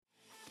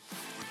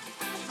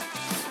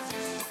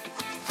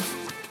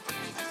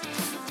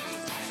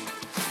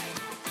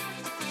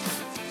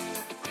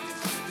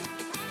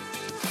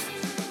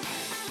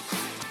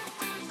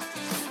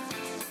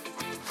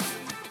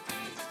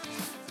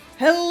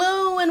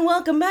Hello and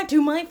welcome back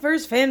to My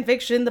First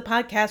Fanfiction, the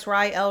podcast where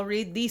I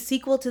read the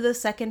sequel to the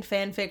second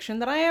fanfiction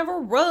that I ever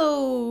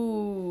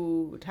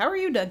wrote. How are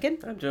you, Duncan?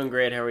 I'm doing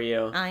great. How are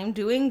you? I'm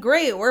doing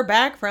great. We're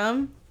back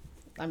from,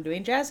 I'm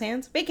doing jazz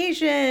hands,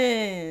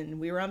 vacation.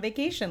 We were on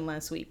vacation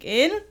last week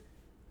in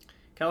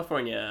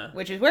California.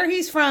 which is where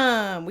he's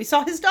from. We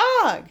saw his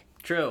dog.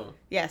 True.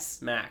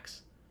 Yes.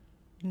 Max.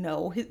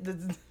 No,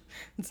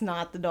 it's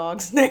not the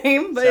dog's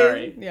name. But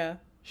Sorry. Yeah.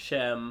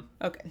 Shem.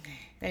 Okay.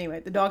 Anyway,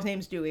 the dog's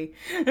name's Dewey.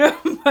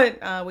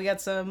 But we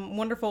got some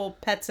wonderful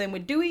pets in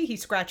with Dewey. He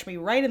scratched me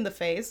right in the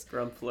face.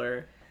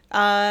 Grumpler.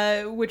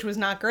 Which was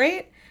not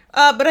great.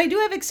 But I do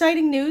have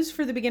exciting news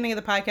for the beginning of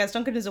the podcast.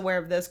 Duncan is aware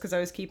of this because I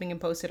was keeping him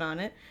posted on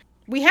it.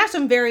 We have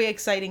some very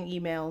exciting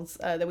emails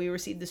that we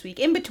received this week.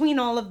 In between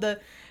all of the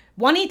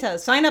Juanita,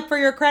 sign up for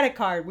your credit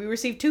card. We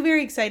received two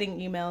very exciting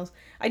emails.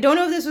 I don't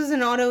know if this was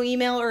an auto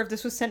email or if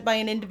this was sent by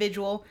an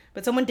individual,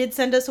 but someone did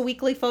send us a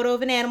weekly photo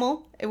of an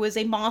animal. It was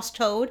a moss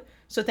toad.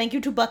 So thank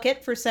you to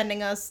Bucket for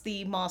sending us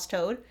the moss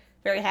toad.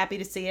 Very happy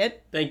to see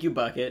it. Thank you,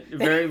 Bucket.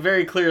 Very,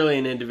 very clearly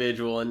an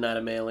individual and not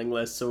a mailing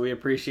list, so we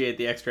appreciate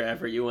the extra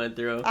effort you went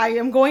through. I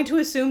am going to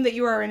assume that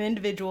you are an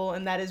individual,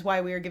 and that is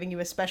why we are giving you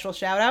a special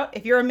shout out.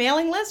 If you're a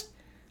mailing list,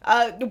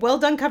 well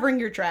done covering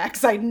your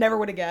tracks. I never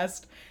would have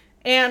guessed.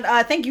 And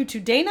thank you to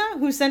Dana,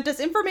 who sent us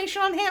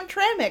information on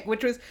Hamtramck,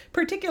 which was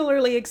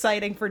particularly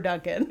exciting for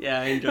Duncan.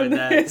 Yeah, I enjoyed The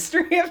that.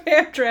 history of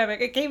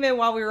Hamtramck. It came in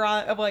while we were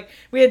on,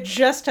 we had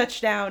just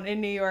touched down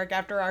in New York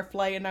after our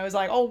flight, and I was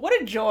like, oh, what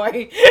a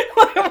joy.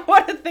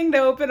 What a thing to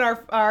open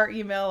our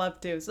email up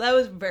to. So that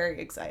was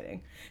very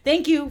exciting.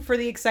 Thank you for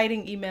the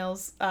exciting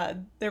emails.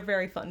 They're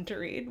very fun to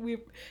read.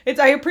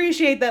 I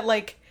appreciate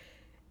that,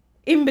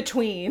 in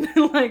between,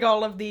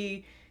 all of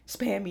the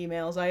spam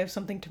emails, I have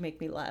something to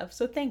make me laugh.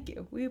 So thank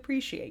you. We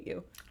appreciate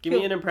you. Give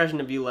me an impression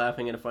of you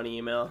laughing at a funny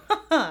email.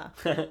 Yeah.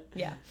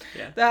 Yeah.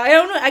 I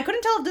don't know. I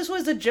couldn't tell if this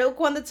was a joke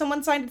one that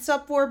someone signed us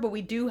up for, but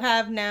we do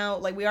have now,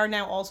 we are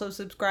now also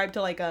subscribed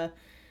to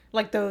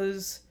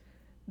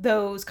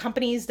those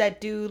companies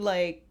that do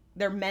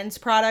their men's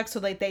products.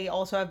 So they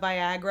also have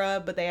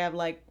Viagra, but they have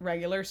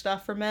regular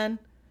stuff for men.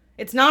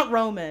 It's not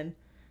Roman.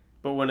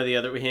 But one of the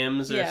other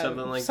hymns or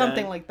something like that?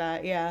 Something like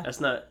that, yeah. That's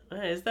not...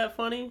 Is that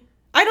funny?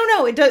 I don't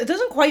know. It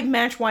doesn't quite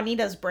match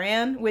Juanita's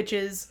brand, which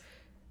is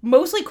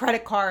mostly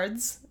credit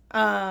cards.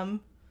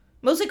 Huggies.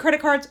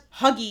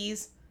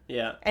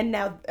 Yeah. And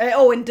now,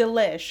 and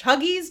Delish.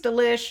 Huggies,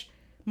 Delish,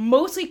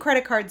 mostly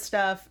credit card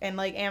stuff and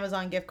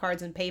Amazon gift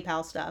cards and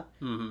PayPal stuff.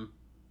 Mm-hmm.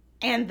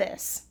 And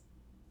this.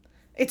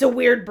 It's a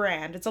weird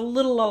brand. It's a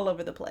little all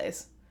over the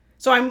place.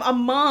 So I'm a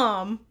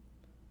mom,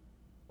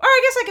 or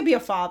I guess I could be a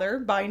father,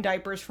 buying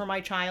diapers for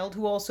my child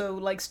who also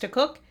likes to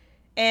cook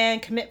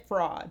and commit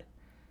fraud.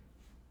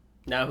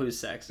 Now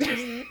who's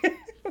sexist?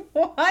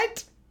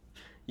 What?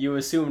 You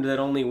assumed that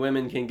only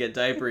women can get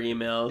diaper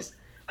emails.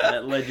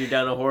 That led you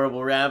down a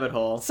horrible rabbit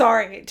hole.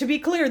 Sorry. To be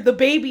clear, the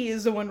baby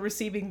is the one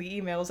receiving the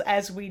emails,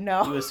 as we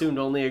know. You assumed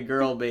only a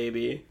girl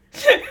baby.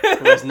 There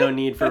was no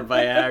need for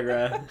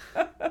Viagra.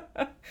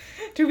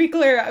 To be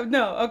clear,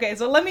 no. Okay,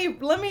 so let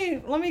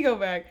me go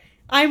back.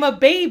 I'm a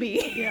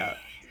baby. Yeah.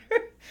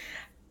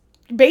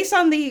 Based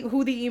on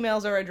who the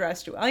emails are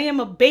addressed to, I am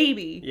a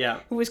baby.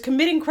 Yeah. Who is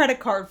committing credit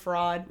card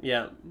fraud.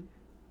 Yeah.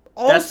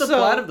 Also, that's the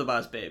plot of The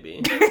Boss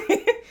Baby.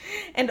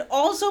 And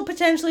also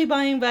potentially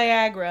buying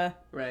Viagra.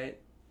 Right.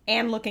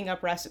 And looking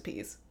up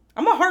recipes.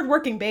 I'm a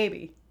hardworking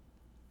baby.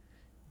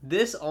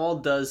 This all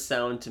does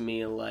sound to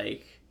me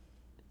like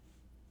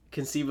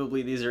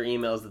conceivably these are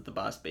emails that The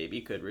Boss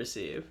Baby could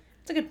receive.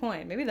 That's a good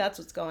point. Maybe that's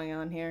what's going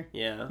on here.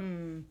 Yeah.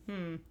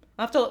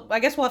 I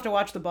guess we'll have to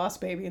watch The Boss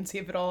Baby and see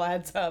if it all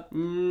adds up.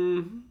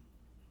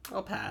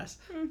 I'll pass.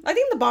 I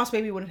think The Boss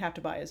Baby wouldn't have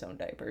to buy his own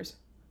diapers.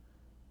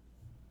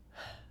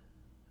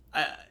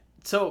 I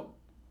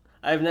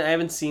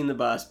haven't seen The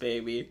Boss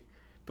Baby,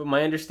 but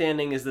my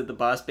understanding is that The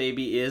Boss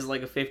Baby is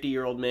like a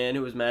 50-year-old man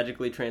who was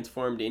magically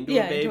transformed into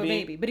a baby. Yeah, into a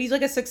baby. But he's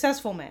like a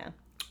successful man.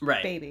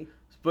 Right. Baby.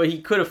 But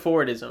he could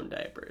afford his own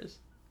diapers.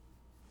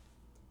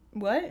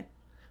 What?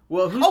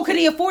 Well, could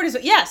he afford his...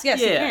 Yes, yeah.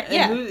 he can.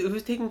 Yeah. And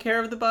who's taking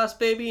care of the Boss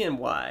Baby and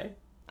why?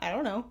 I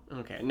don't know.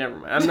 Okay, never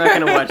mind. I'm not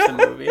going to watch the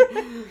movie.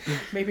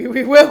 Maybe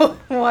we will.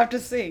 We'll have to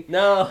see.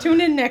 No. Tune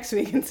in next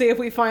week and see if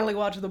we finally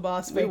watch The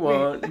Boss Baby. We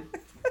won't.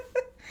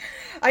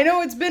 I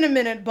know it's been a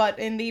minute, but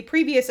in the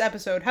previous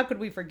episode, how could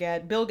we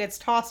forget? Bill gets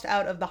tossed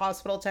out of the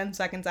hospital 10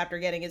 seconds after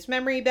getting his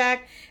memory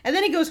back, and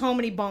then he goes home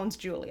and he bones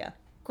Julia.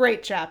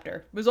 Great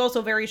chapter. It was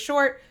also very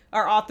short.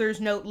 Our author's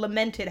note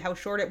lamented how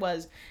short it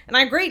was. And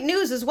I have great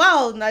news as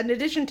well. In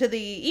addition to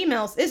the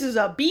emails, this is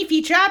a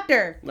beefy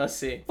chapter. Let's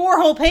see.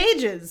 4 whole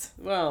pages.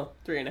 Well,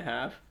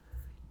 3.5.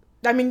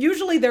 I mean,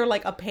 usually they're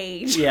like a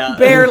page. Yeah.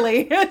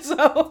 Barely.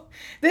 So,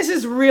 this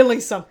is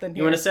really something here.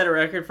 You want to set a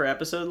record for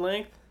episode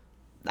length?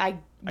 I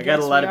got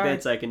a lot of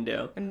bits I can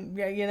do. And,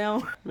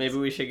 yeah, Maybe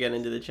we should get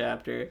into the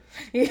chapter.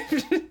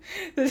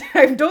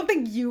 I don't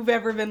think you've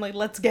ever been like,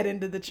 let's get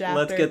into the chapter.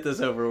 Let's get this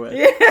over with.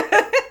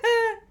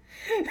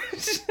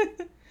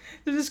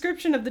 The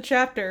description of the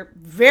chapter,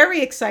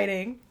 very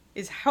exciting,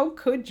 is how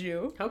could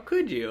you? How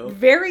could you?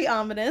 Very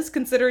ominous,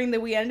 considering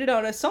that we ended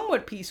on a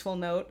somewhat peaceful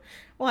note.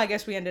 Well, I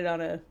guess we ended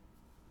on a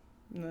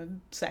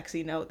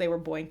sexy note. They were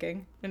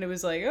boinking. And it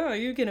was like, oh,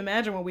 you can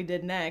imagine what we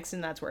did next,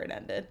 and that's where it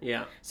ended.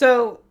 Yeah.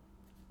 So,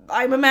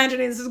 I'm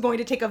imagining this is going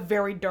to take a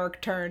very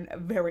dark turn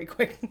very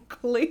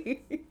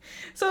quickly.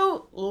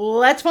 So,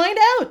 let's find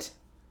out!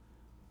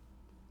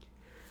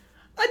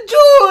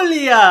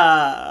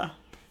 Julia!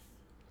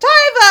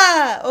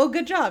 Taiva! Oh,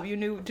 good job. You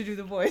knew to do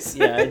the voice.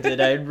 Yeah, I did.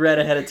 I read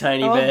ahead a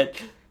tiny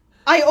bit.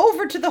 I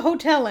over to the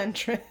hotel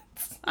entrance.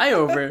 I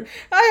over.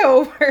 I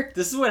over.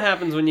 This is what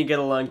happens when you get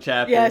a long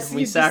chapter. Yes,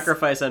 we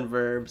sacrifice on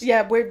verbs.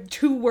 Yeah, we're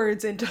 2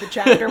 words into the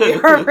chapter. We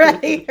are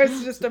ready.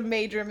 It's just a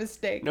major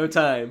mistake. No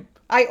time.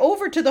 I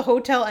over to the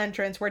hotel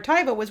entrance where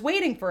Taiva was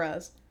waiting for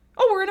us.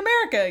 Oh, we're in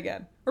America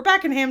again. We're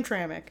back in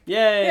Hamtramck.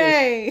 Yay!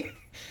 Yay!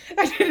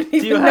 I didn't even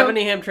Do you have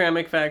any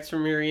Hamtramck facts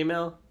from your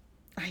email?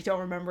 I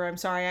don't remember. I'm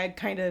sorry. I'm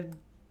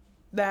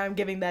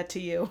giving that to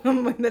you.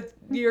 That's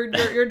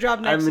your job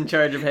next. I'm in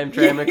charge of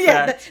Hamtramck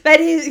facts. That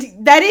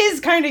is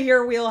kind of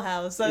your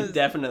wheelhouse.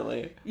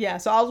 Definitely. Yeah,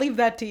 so I'll leave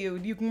that to you.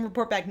 You can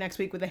report back next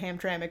week with a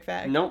Hamtramck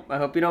fact. Nope. I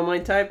hope you don't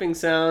mind typing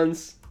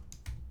sounds.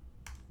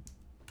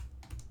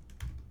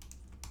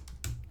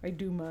 I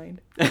do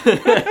mind.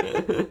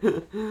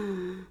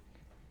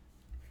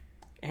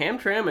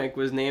 Hamtramck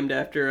was named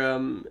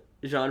after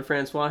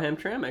Jean-Francois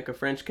Hamtramck, a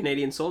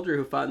French-Canadian soldier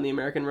who fought in the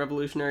American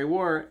Revolutionary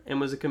War and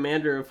was a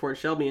commander of Fort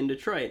Shelby in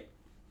Detroit.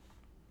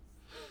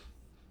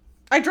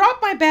 I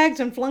dropped my bags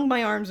and flung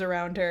my arms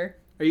around her.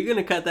 Are you going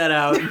to cut that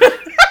out?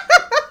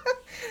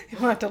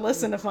 You'll have to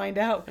listen to find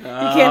out. You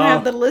can't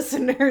have the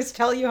listeners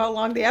tell you how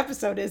long the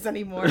episode is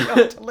anymore. You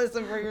have to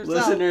listen for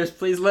yourself. Listeners,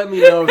 please let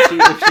me know if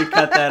she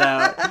cut that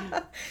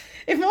out.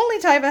 If only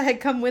Taiva had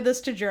come with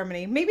us to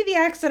Germany, maybe the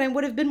accident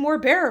would have been more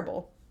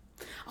bearable.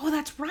 Oh,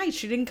 that's right.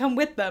 She didn't come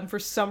with them for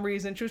some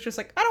reason. She was just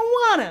like, I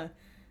don't wanna.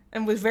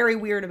 And was very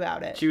weird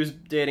about it. She was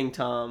dating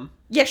Tom.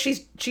 Yeah,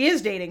 she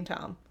is dating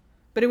Tom.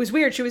 But it was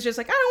weird. She was just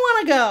like, I don't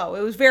want to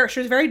go. She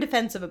was very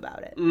defensive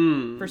about it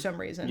for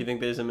some reason. You think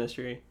there's a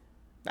mystery?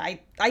 I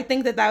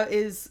think that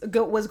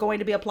was going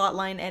to be a plot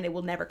line and it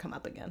will never come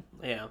up again.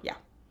 Yeah. Yeah.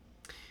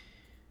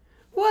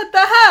 What the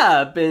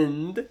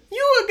happened?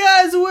 You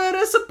guys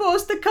were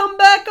supposed to come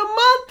back a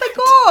month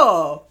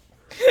ago.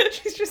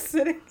 She's just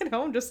sitting at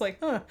home just like,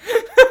 huh.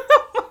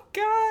 Oh my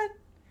god.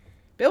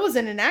 Bill was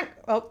in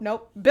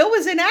Bill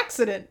was in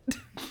accident.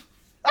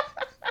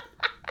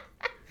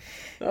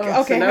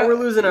 Okay, so now we're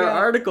losing our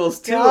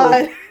articles too.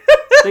 God.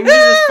 Things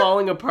are just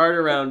falling apart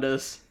around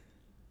us.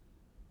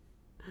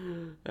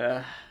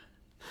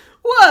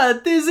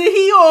 What? Is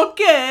he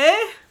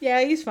okay?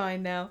 Yeah, he's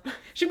fine now.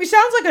 She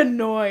sounds like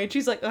annoyed.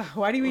 She's like, ugh,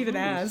 why do you even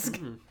ask?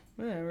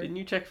 Whatever. Didn't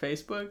you check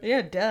Facebook?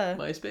 Yeah, duh.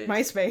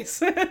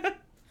 MySpace?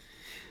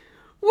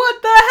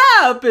 What the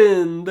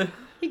happened?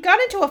 He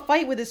got into a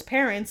fight with his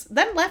parents,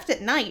 then left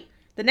at night.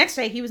 The next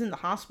day, he was in the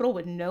hospital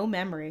with no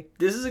memory.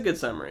 This is a good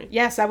summary.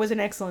 Yes, that was an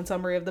excellent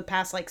summary of the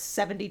past,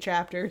 70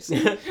 chapters.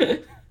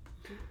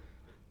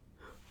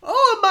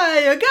 Oh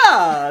my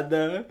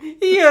god!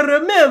 He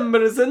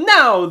remembers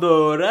now,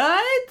 though,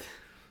 right?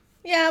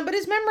 Yeah, but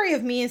his memory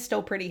of me is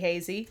still pretty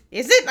hazy.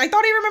 Is it? I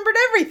thought he remembered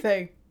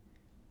everything.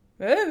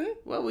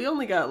 Well, we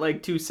only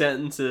got 2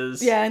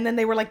 sentences. Yeah, and then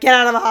they were like, get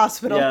out of the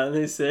hospital. Yeah,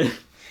 they said...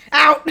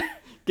 Out!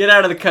 Get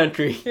out of the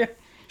country. Yeah.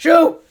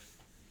 Shoo!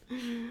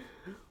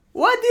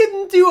 Why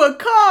didn't you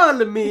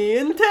call me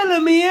and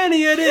tell me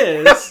any of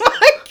this? Oh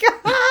my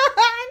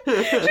god!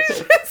 She's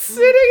been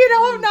sitting at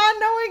home not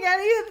knowing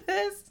any of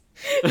this.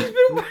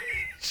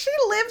 She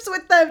lives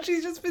with them.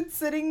 She's just been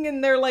sitting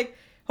in their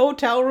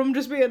hotel room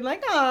just being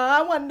like,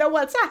 I wonder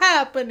what's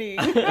happening.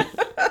 I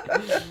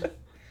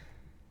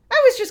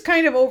was just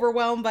kind of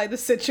overwhelmed by the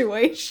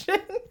situation.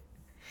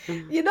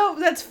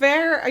 That's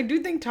fair. I do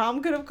think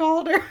Tom could have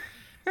called her.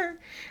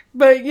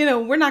 But,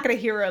 we're not going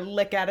to hear a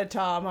lick out of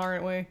Tom,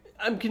 aren't we?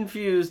 I'm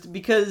confused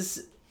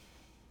because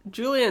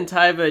Julia and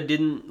Taiva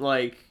didn't,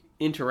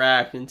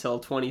 interact until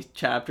 20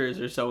 chapters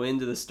or so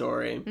into the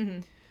story. Mm-hmm.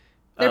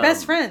 They're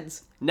best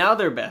friends. Now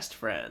they're best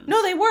friends.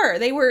 No, they were.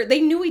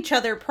 They knew each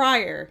other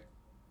prior.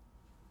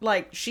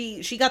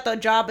 She got the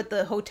job at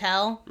the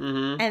hotel,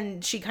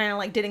 and she kind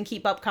of, didn't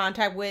keep up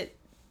contact with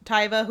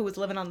Taiva, who was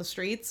living on the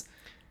streets.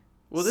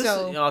 Well,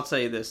 I'll tell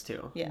you this,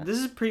 too. Yeah. This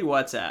is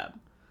pre-WhatsApp.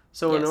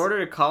 So in order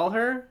to call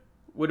her,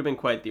 would have been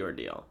quite the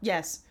ordeal.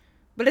 Yes.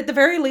 But at the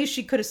very least,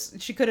 she could have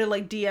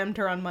DM'd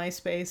her on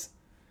MySpace.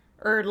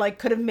 Or,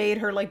 could have made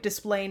her,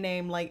 display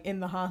name, in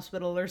the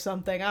hospital or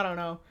something. I don't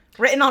know.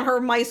 Written on her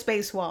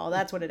MySpace wall.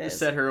 That's what it is.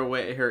 Set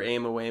her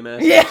aim away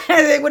message. Yeah,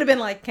 it would have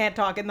been can't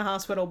talk in the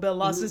hospital. Bill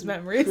lost his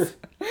memories.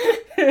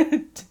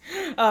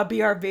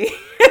 BRB.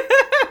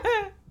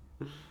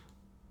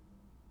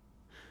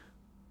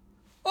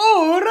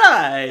 All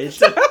right.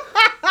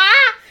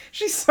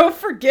 She's so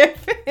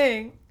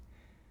forgiving.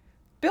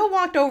 Bill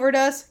walked over to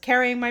us,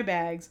 carrying my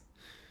bags.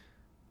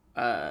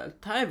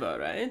 Taiva,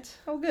 right?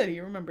 Oh, good. He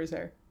remembers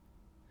her.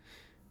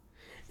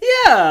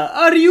 Yeah,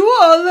 are you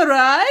all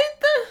right?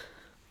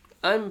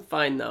 I'm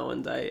fine now,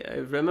 and I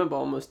remember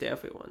almost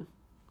everyone.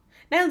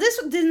 Now,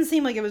 this didn't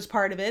seem like it was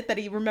part of it, that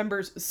he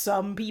remembers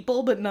some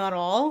people, but not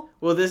all.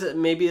 Well,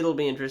 maybe it'll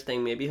be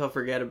interesting. Maybe he'll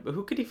forget.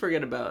 Who could he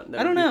forget about?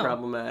 That I don't would be know.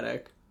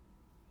 problematic.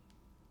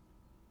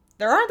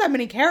 There aren't that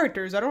many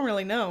characters. I don't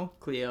really know.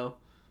 Cleo.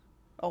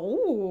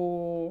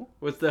 Oh.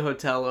 What's the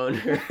hotel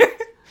owner?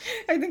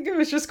 I think it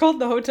was just called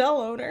the hotel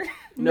owner.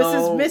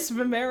 No. Miss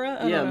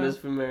Vimera? Yeah, Miss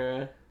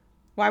Vimera.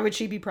 Why would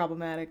she be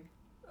problematic?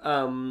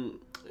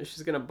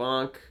 She's gonna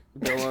bonk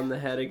Bill on the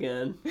head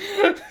again.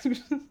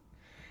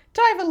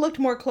 Tyva looked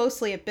more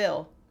closely at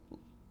Bill.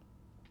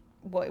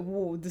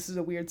 Whoa, this is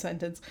a weird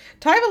sentence.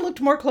 Tyva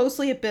looked more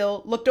closely at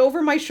Bill, looked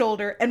over my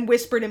shoulder, and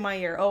whispered in my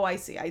ear. Oh, I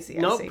see.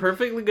 Nope,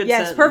 perfectly good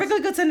sentence. Yes,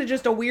 perfectly good sentence,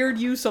 just a weird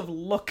use of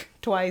look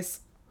twice.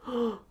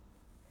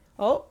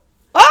 Oh!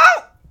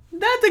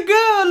 That the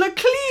girl,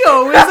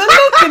 Cleo, is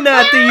looking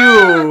at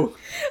you!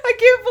 I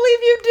can't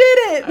believe you did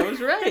it! I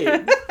was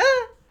right.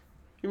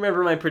 You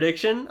remember my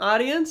prediction,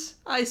 audience?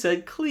 I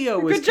said Cleo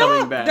was Good job.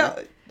 coming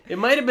back. It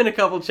might have been a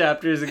couple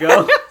chapters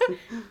ago.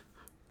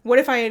 What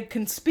if I had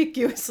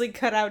conspicuously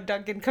cut out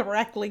Duncan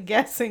correctly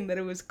guessing that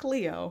it was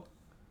Cleo?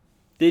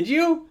 Did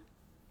you?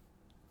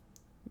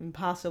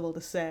 Impossible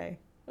to say.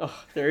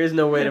 Oh, there is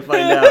no way to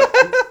find out.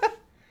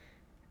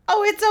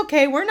 Oh, it's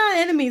okay. We're not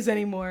enemies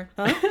anymore.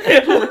 Huh?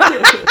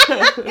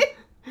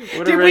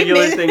 What a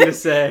regular thing to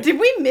say. Did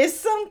we miss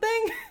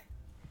something?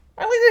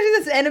 I like to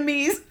do this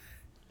enemies.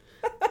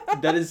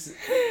 That is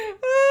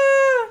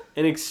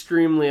an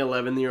extremely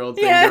 11-year-old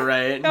thing to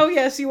write. Oh,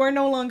 yes, you are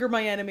no longer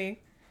my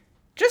enemy.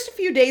 Just a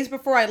few days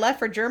before I left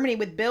for Germany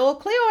with Bill,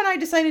 Cleo and I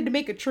decided to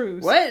make a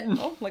truce. What?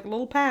 Oh, like a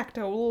little pact,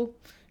 a little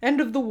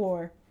end of the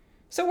war.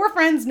 So we're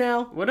friends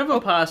now. What if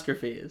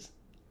apostrophes?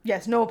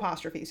 Yes, no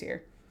apostrophes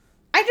here.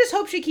 I just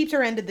hope she keeps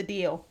her end of the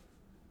deal.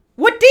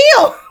 What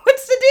deal?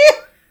 What's the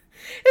deal?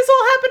 This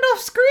all happened off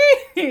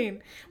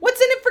screen.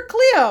 What's in it for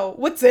Cleo?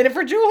 What's in it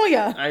for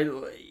Julia?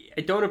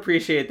 I don't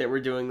appreciate that we're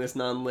doing this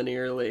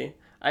non-linearly.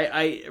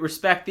 I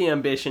respect the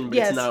ambition, but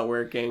It's not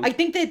working. I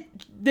think that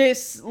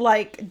this,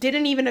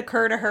 didn't even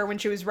occur to her when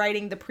she was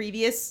writing the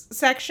previous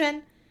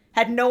section.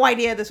 Had no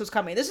idea this was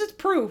coming. This is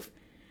proof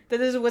that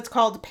this is what's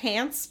called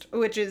pantsed,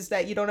 which is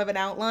that you don't have an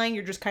outline.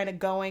 You're just kind of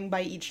going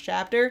by each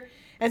chapter.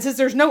 And since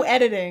there's no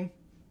editing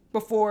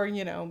before,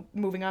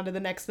 moving on to the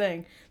next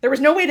thing, there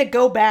was no way to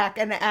go back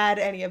and add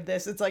any of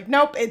this. It's like,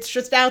 nope, it's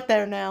just out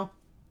there now.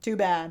 Too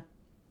bad.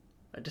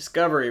 A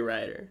discovery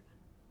writer.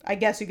 I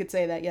guess you could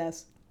say that,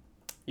 yes.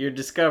 You're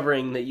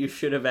discovering that you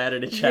should have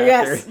added a chapter.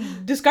 Yes,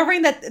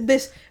 discovering that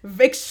this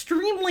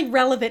extremely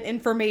relevant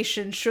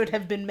information should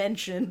have been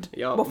mentioned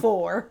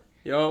before.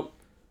 Yup.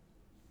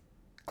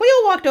 Cleo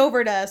walked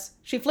over to us.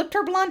 She flipped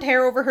her blonde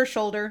hair over her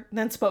shoulder,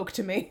 then spoke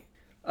to me.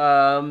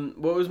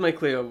 What was my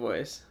Cleo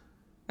voice?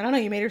 I don't know,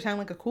 you made her sound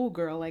like a cool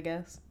girl, I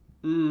guess.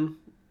 I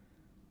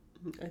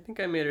think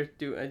I made her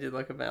I did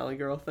like a Valley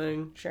Girl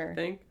thing. Sure. I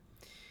think.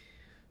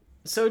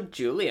 So,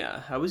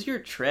 Julia, how was your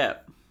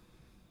trip?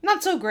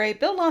 Not so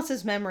great. Bill lost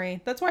his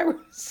memory. That's why we're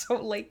so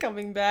late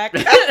coming back.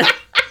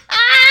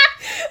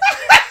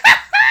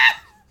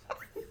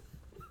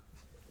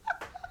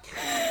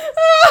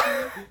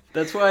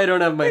 That's why I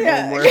don't have my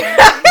homework.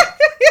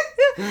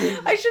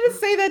 I shouldn't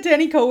say that to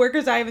any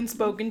coworkers I haven't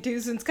spoken to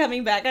since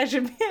coming back. They'd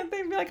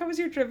be like, how was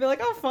your trip? Be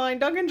like, oh, fine.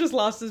 Duncan just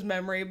lost his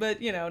memory,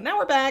 but, now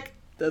we're back.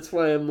 That's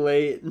why I'm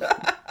late.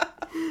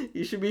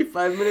 You should be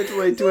 5 minutes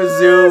late to a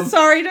Zoom.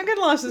 Sorry, Duncan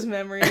lost his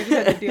memory. I just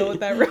had to deal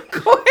with that real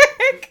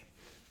quick.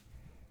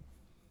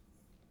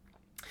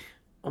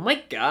 Oh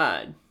my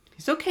god.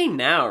 He's okay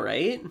now,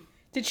 right?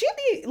 Did she have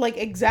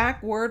the,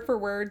 exact word for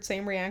word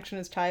same reaction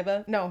as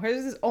Tyva? No,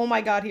 hers is, oh my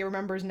god, he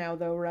remembers now,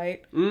 though,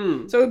 right?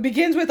 So it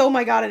begins with, oh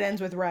my god, it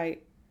ends with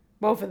right.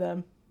 Both of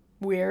them.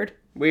 Weird.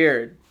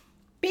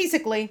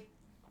 Basically,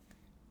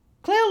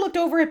 Cleo looked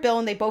over at Bill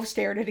and they both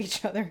stared at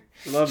each other.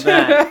 Love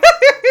that.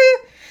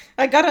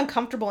 I got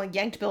uncomfortable and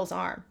yanked Bill's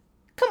arm.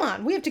 Come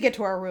on, we have to get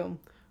to our room.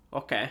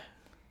 Okay.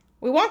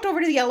 We walked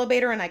over to the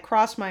elevator and I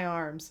crossed my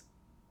arms.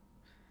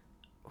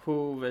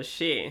 Who was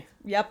she?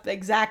 Yep,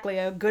 exactly.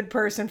 A good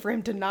person for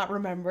him to not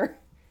remember.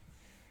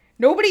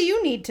 Nobody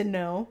you need to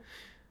know.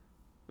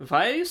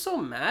 Why are you so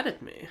mad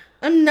at me?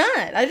 I'm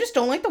not. I just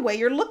don't like the way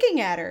you're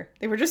looking at her.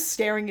 They were just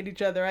staring at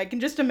each other. I can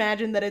just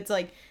imagine that it's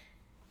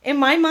in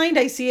my mind,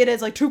 I see it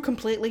as two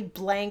completely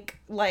blank,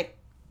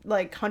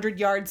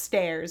 100-yard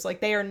stares.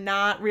 They are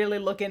not really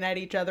looking at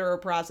each other or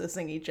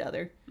processing each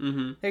other.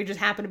 Mm-hmm. They just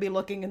happen to be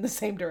looking in the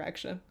same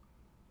direction.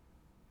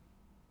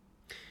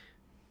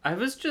 I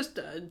was just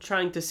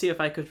trying to see if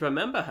I could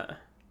remember her.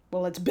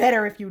 Well, it's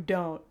better if you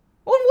don't.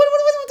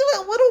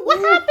 What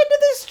happened to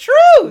this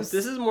truce?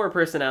 This is more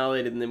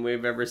personality than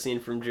we've ever seen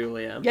from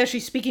Julia. Yeah,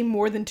 she's speaking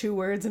more than 2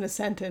 words in a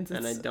sentence.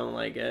 And I don't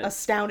like it.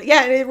 Astounding.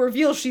 Yeah, and it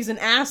reveals she's an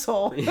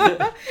asshole.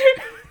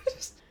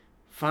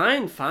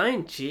 Fine,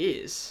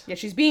 jeez. Yeah,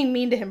 she's being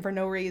mean to him for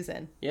no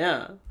reason.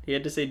 Yeah, he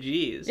had to say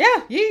jeez.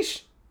 Yeah,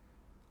 yeesh.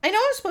 I know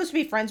I'm supposed to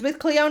be friends with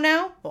Cleo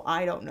now. Well,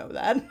 I don't know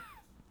that.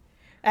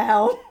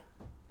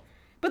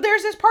 But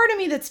there's this part of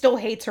me that still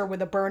hates her with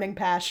a burning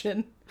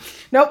passion.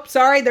 Nope,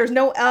 sorry, there's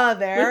no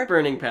there. With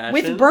burning passion.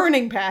 With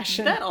burning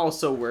passion. That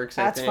also works,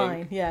 I think. That's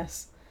fine,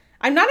 yes.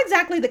 I'm not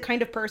exactly the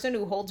kind of person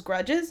who holds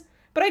grudges,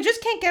 but I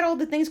just can't get all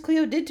the things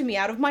Cleo did to me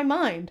out of my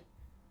mind.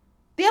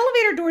 The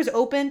elevator doors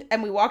opened,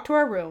 and we walked to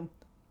our room.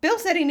 Bill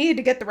said he needed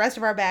to get the rest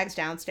of our bags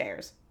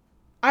downstairs.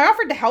 I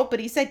offered to help, but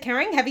he said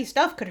carrying heavy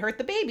stuff could hurt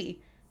the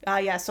baby.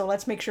 So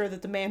let's make sure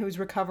that the man who's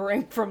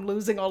recovering from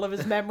losing all of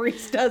his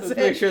memories does Let's it.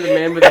 make sure the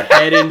man with a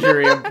head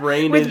injury, a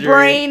brain With injury.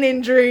 brain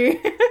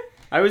injury.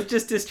 I was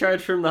just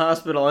discharged from the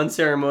hospital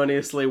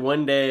unceremoniously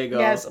one day ago.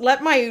 Yes,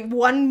 let my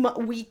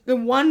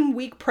 1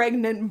 week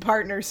pregnant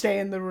partner stay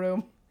in the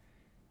room.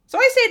 So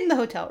I stayed in the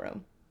hotel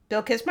room.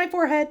 Bill kissed my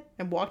forehead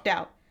and walked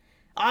out.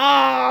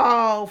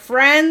 Oh,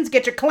 friends,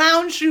 get your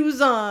clown shoes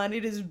on.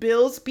 It is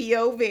Bill's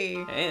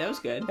POV. Hey, that was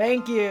good.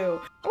 Thank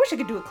you. I wish I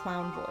could do a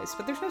clown voice,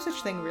 but there's no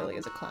such thing really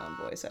as a clown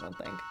voice, I don't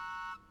think.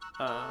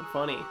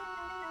 Funny.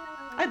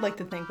 I'd like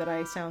to think that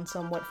I sound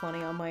somewhat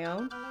funny on my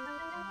own.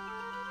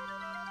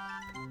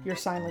 Your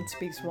silence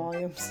speaks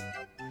volumes.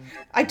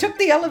 I took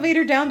the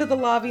elevator down to the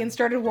lobby and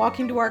started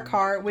walking to our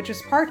car, which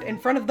is parked in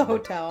front of the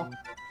hotel.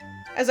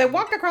 As I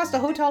walked across the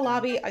hotel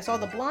lobby, I saw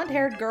the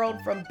blonde-haired girl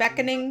from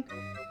beckoning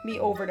me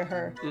over to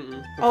her.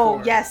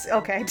 Oh, yes,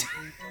 okay.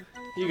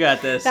 You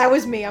got this. That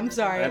was me, I'm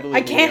sorry.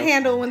 I can't you.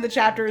 handle when the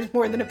chapter is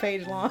more than a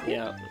page long.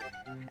 Yeah.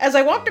 As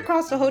I walked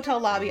across the hotel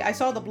lobby, I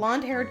saw the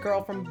blonde-haired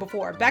girl from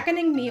before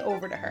beckoning me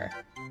over to her.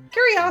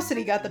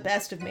 Curiosity got the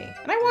best of me,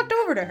 and I walked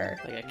over to her.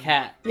 Like a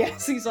cat.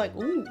 Yes, he's like,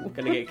 ooh.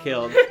 Gonna get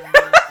killed.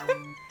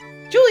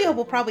 Julia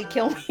will probably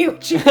kill me when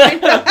she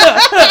finds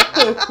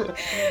out.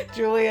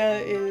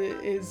 Julia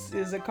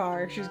is a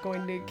car. She's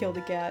going to kill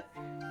the cat.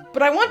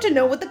 But I want to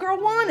know what the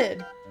girl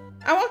wanted.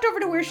 I walked over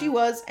to where she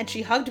was, and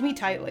she hugged me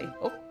tightly.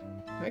 Oh,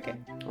 okay.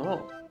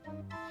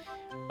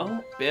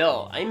 Oh,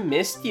 Bill, I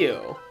missed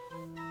you.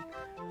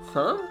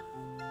 Huh?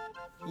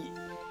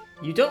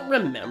 You don't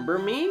remember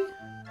me?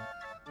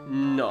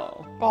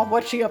 No. Oh,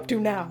 what's she up to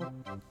now?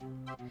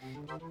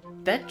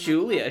 That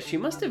Julia, she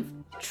must have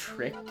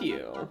tricked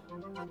you.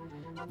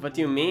 What do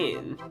you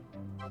mean?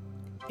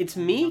 It's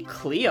me,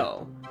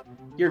 Cleo.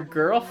 Your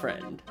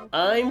girlfriend.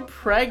 I'm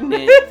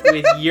pregnant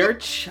with your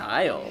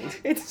child.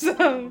 It's,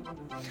 the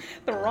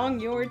wrong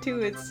your too.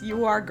 It's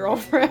you are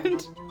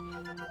girlfriend.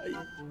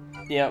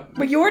 Yep.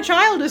 But your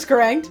child is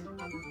correct.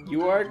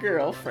 You are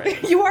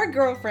girlfriend. You are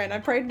girlfriend.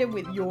 I'm pregnant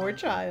with your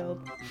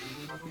child.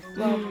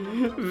 Well,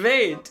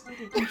 wait.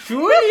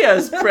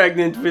 Julia's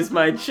pregnant with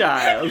my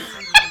child.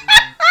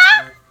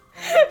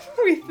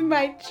 with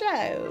my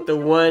child. The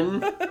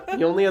one.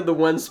 You only had the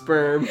one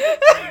sperm.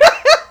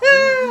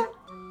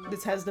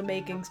 This has the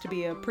makings to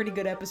be a pretty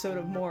good episode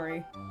of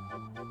Maury.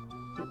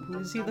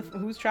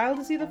 Whose child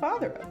is he the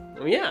father of?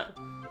 Oh yeah.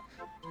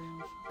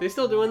 They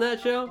still doing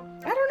that show?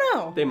 I don't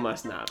know. They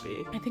must not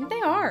be. I think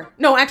they are.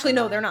 No, actually,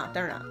 no, they're not.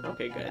 They're not.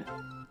 Okay, good.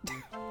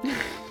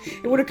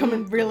 It would have come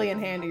in really in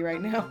handy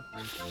right now.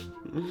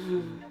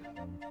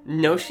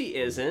 No, she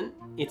isn't.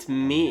 It's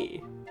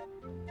me.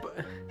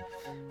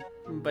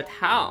 But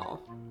how?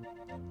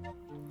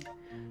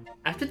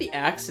 After the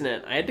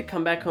accident, I had to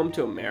come back home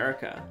to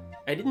America.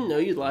 I didn't know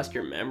you'd lost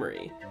your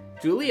memory.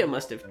 Julia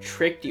must have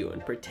tricked you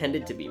and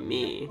pretended to be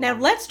me. Now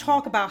let's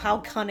talk about how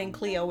cunning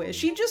Cleo is.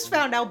 She just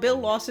found out Bill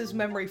lost his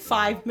memory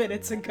 5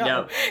 minutes ago.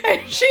 Yep.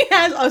 And she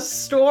has a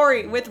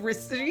story with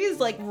she's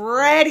like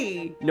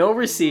ready. No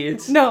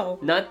receipts. No.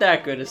 Not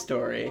that good a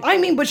story. I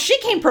mean, but she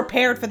came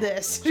prepared for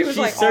this. She was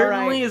like, all right.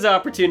 Certainly is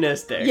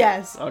opportunistic.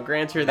 Yes. I'll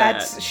grant her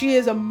that. She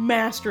is a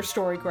master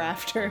story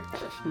crafter.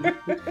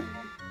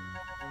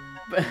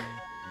 But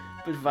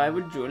why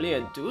would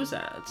Julia do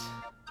that?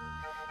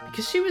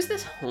 Because she was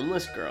this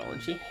homeless girl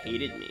and she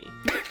hated me.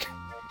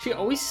 She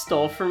always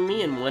stole from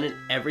me and wanted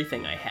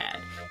everything I had,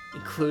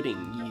 including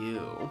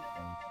you.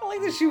 I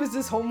like that she was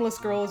this homeless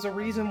girl as a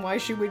reason why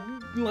she would,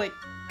 like,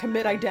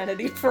 commit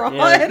identity fraud.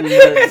 Yeah,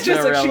 it's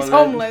just like she's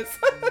homeless.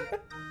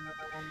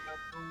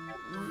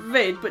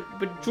 Wait,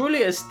 but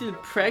Julia is still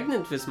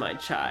pregnant with my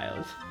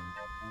child.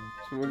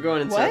 So we're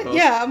going in circles. What?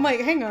 Yeah, I'm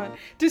like, hang on.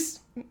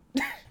 Just...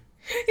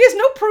 He has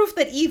no proof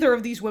that either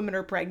of these women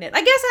are pregnant.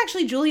 I guess,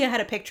 actually, Julia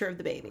had a picture of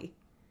the baby.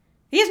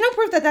 He has no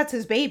proof that that's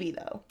his baby,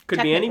 though.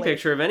 Could be any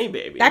picture of any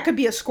baby. That could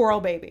be a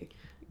squirrel baby.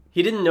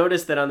 He didn't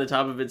notice that on the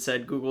top of it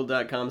said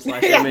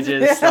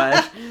google.com/images/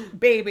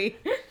 baby.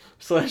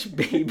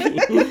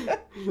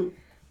 /baby.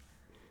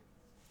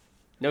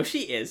 No,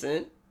 she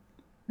isn't.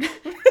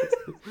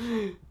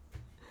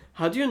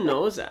 How do you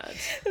know that?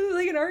 This is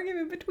like an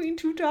argument between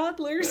two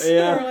toddlers.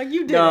 Yeah. They're like,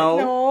 you did it.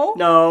 No.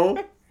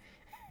 No.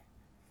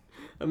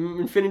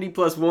 Infinity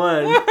plus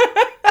one.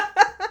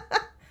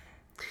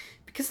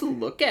 Because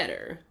look at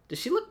her. Does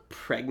she look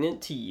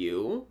pregnant to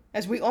you?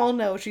 As we all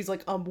know, she's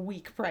like a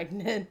week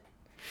pregnant.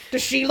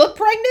 Does she look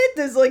pregnant?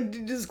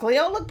 Does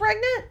Cleo look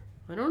pregnant?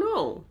 I don't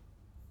know.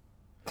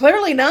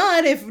 Clearly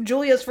not, if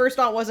Julia's first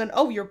thought wasn't,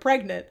 oh, you're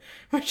pregnant,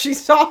 when she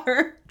saw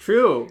her.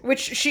 True. Which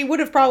she would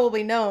have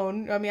probably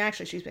known. I mean,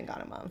 actually, she's been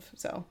gone a month,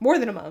 so more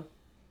than a month.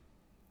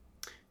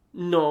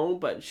 No,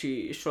 but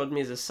she showed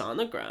me the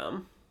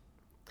sonogram.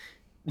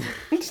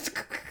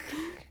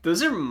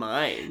 Those are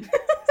mine.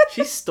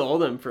 She stole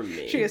them from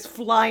me. She is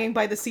flying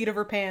by the seat of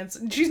her pants.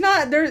 She's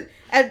not there.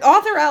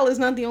 Author Al is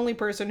not the only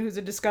person who's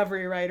a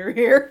discovery writer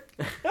here.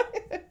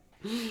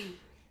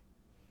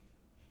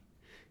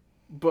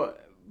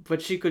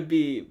 But she could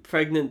be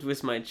pregnant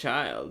with my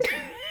child.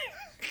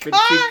 But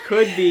she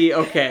could be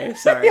okay.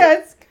 Sorry.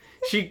 Yes.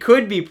 She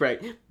could be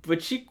pregnant,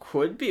 but she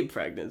could be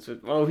pregnant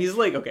with. Oh, he's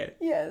like okay.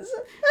 Yes.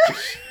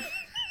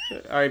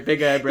 All right,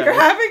 big eyebrows. You're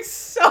having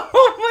so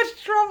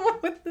much trouble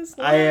with this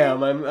line. I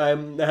am.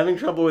 I'm having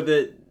trouble with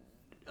it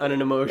on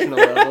an emotional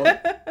level.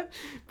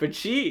 But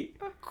she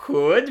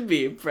could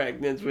be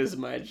pregnant with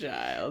my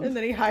child. And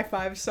then he high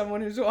fives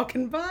someone who's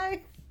walking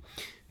by.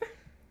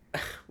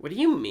 What do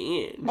you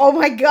mean? Oh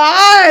my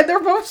god, they're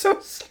both so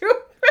stupid.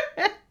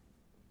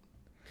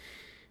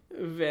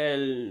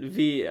 Well,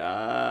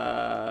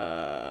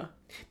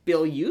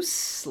 Bill, you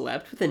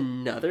slept with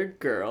another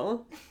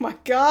girl? Oh my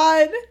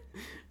god.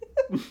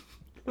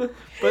 But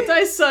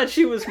I thought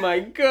she was my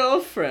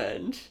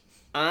girlfriend.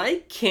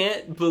 I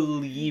can't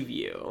believe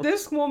you.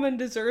 This woman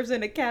deserves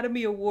an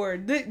Academy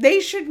Award.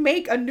 They should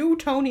make a new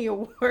Tony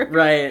Award.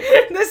 Right.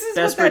 This is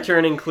Best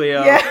returning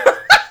Cleo. Yeah.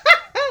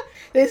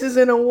 This is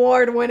an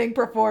award-winning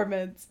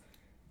performance.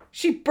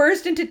 She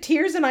burst into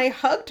tears and I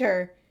hugged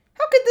her.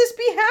 How could this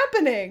be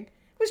happening?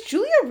 Was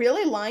Julia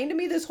really lying to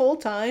me this whole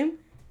time?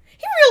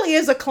 He really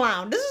is a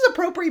clown. This is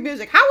appropriate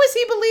music. How is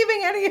he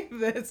believing any of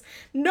this?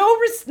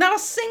 Not a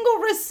single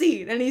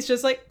receipt. And he's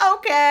just like,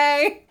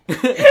 okay.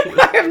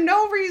 I have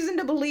no reason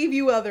to believe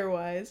you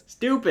otherwise.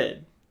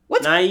 Stupid.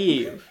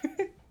 Naive.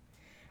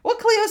 What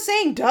Cleo's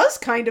saying does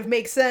kind of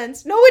make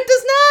sense. No, it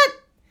does not.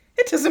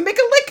 It doesn't make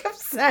a lick of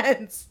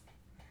sense.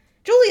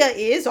 Julia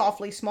is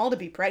awfully small to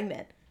be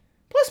pregnant.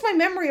 Plus, my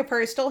memory of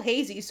her is still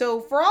hazy, so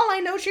for all I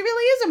know, she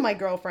really isn't my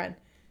girlfriend.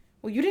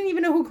 Well, you didn't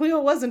even know who Cleo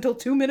was until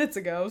 2 minutes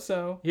ago,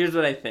 so... Here's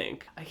what I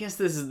think. I guess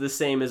this is the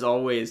same as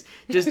always.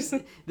 Just,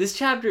 this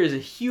chapter is a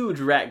huge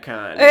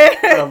retcon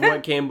of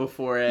what came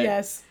before it.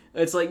 Yes.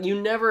 It's like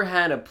you never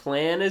had a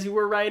plan as you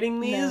were writing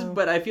these, No.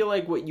 but I feel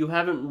like what you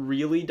haven't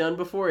really done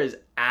before is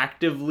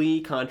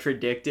actively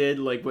contradicted,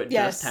 like what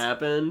just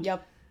happened.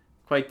 Yep.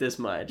 Quite this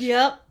much.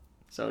 Yep.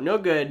 So, no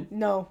good.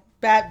 No.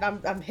 Bad.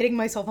 I'm hitting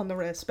myself on the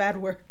wrist. Bad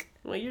work.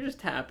 Well, you're just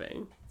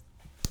tapping.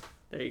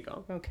 There you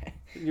go. Okay.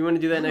 You want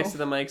to do that next to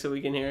the mic so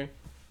we can hear?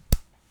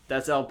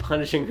 That's Elle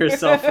punishing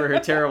herself for her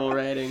terrible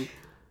writing.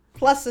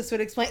 Plus, this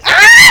would explain...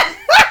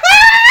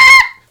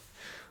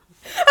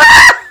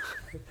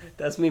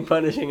 That's me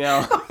punishing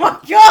Elle. Oh my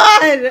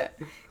god!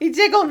 He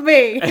tickled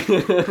me!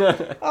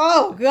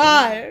 Oh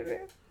god.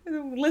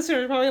 The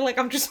listeners are probably like,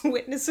 I'm just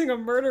witnessing a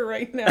murder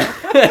right now.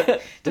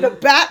 Did a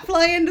bat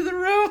fly into the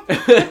room?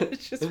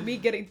 It's just me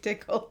getting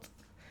tickled.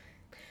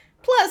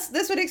 Plus,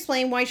 this would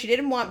explain why she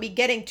didn't want me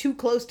getting too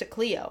close to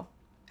Cleo.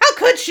 How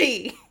could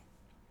she?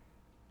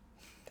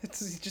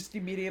 That's just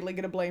immediately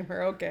gonna blame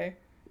her, okay.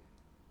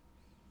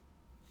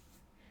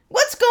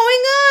 What's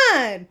going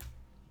on?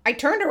 I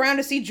turned around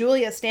to see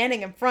Julia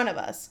standing in front of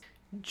us.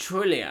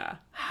 Julia,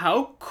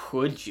 how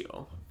could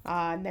you?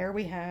 And there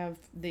we have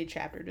the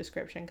chapter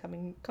description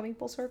coming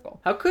full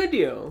circle. How could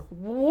you?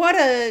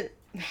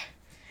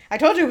 I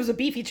told you it was a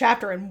beefy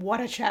chapter, and what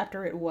a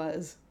chapter it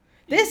was.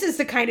 This is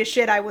the kind of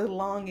shit I was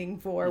longing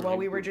for while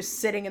we were just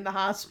sitting in the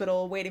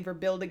hospital waiting for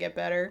Bill to get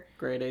better.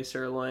 Grade A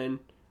sirloin.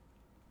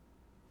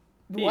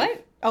 Beef.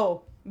 What?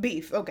 Oh,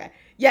 beef. Okay.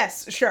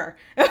 Yes, sure.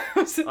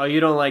 Oh,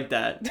 you don't like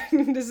that.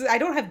 I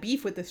don't have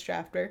beef with this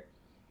chapter.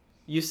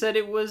 You said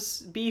it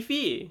was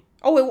beefy.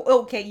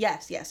 Oh, okay.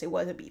 Yes, it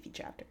was a beefy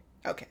chapter.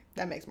 Okay,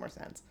 that makes more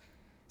sense.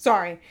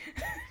 Sorry.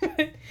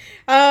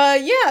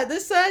 Yeah,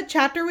 this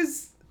chapter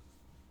was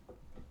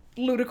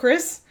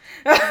ludicrous.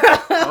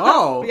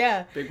 Oh,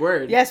 yeah. Big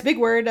word. Yes, big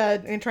word,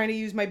 and trying to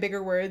use my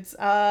bigger words.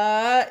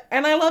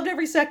 And I loved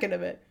every second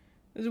of it.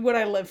 This is what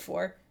I live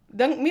for.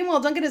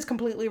 Meanwhile, Duncan has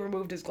completely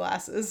removed his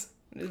glasses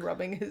and is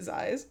rubbing his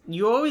eyes.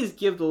 You always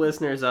give the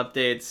listeners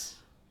updates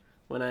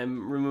when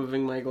I'm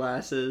removing my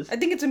glasses. I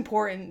think it's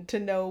important to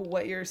know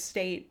what your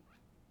state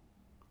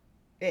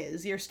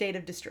is, your state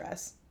of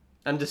distress.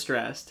 I'm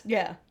distressed.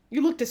 Yeah,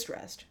 you look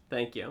distressed.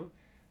 Thank you.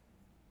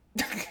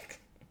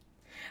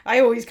 I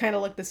always kind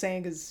of look the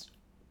same because...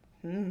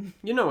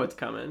 You know what's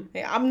coming.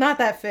 Yeah, I'm not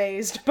that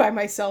fazed by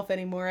myself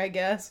anymore, I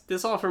guess.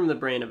 This all from the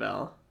brain of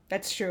Elle.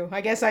 That's true.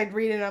 I guess I'd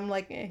read it and I'm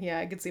like, yeah,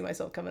 I could see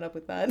myself coming up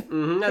with that.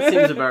 That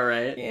seems about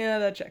right. Yeah,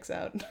 that checks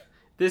out.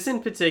 This in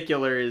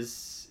particular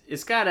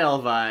it's got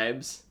Elle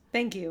vibes.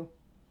 Thank you.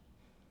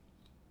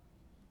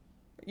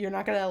 You're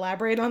not going to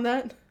elaborate on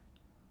that?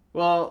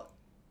 Well,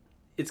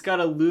 it's got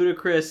a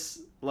ludicrous,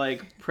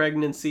 like,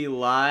 pregnancy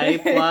lie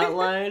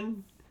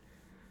plotline,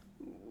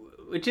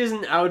 which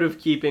isn't out of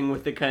keeping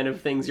with the kind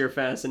of things you're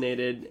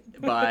fascinated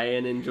by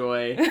and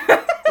enjoy.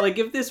 Like,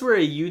 if this were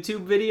a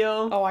YouTube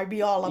video... Oh, I'd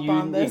be all up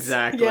on this.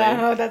 Exactly.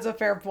 Yeah, that's a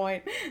fair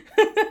point.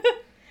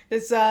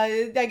 It's,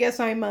 I guess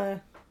I'm,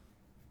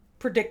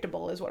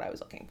 predictable is what I was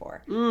looking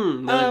for.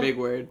 Another big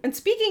word. And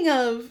speaking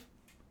of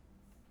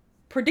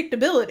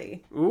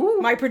predictability, Ooh.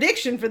 my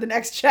prediction for the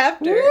next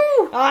chapter,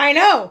 Ooh. I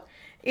know,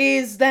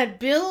 is that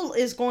Bill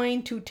is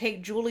going to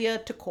take Julia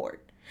to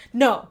court.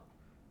 No.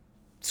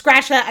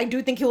 Scratch that. I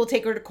do think he will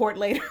take her to court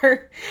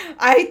later.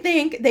 I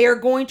think they are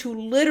going to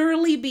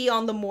literally be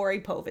on the Maury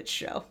Povich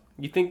show.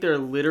 You think they're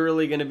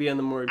literally going to be on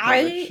the Maury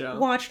Povich show? I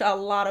watched a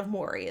lot of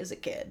Maury as a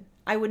kid.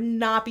 I would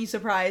not be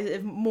surprised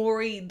if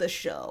Maury the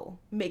show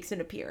makes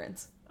an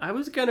appearance. I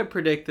was going to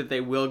predict that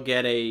they will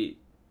get a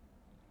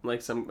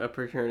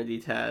paternity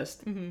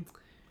test. Mm-hmm.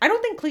 I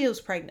don't think Cleo's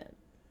pregnant.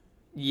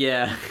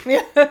 Yeah.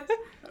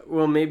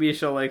 Well, maybe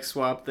she'll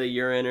swap the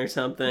urine or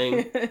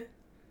something.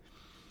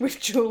 With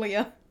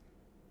Julia.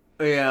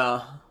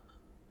 Yeah.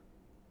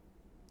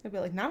 I'd be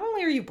like, not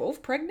only are you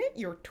both pregnant,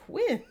 you're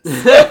twins.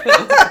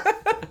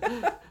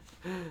 I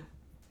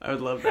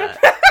would love that.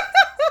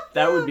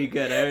 That would be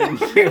good. That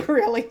would be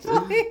really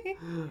funny.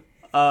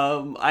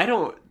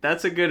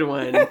 That's a good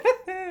one.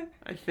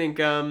 I think,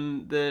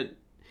 that,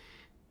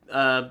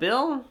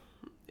 Bill,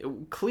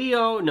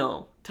 Cleo,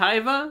 no,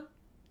 Tyva.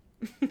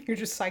 You're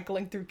just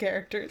cycling through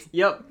characters.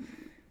 Yep.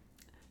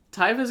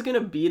 Tyva's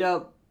gonna beat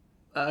up,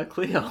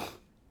 Cleo.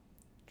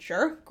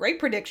 Sure. Great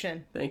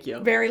prediction. Thank you.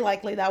 Very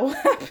likely that will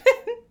happen.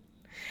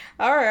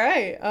 All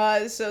right.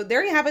 So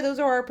there you have it. Those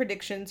are our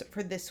predictions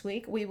for this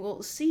week. We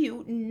will see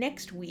you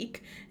next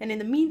week. And in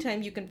the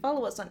meantime, you can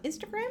follow us on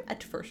Instagram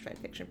at First Fan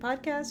Fiction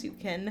Podcast. You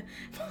can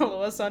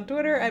follow us on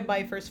Twitter at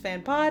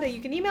MyFirstFanPod. And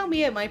you can email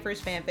me at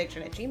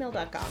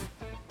myfirstfanfiction@gmail.com.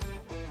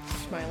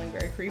 Smiling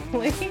very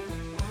creepily.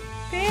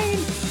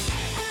 Pain.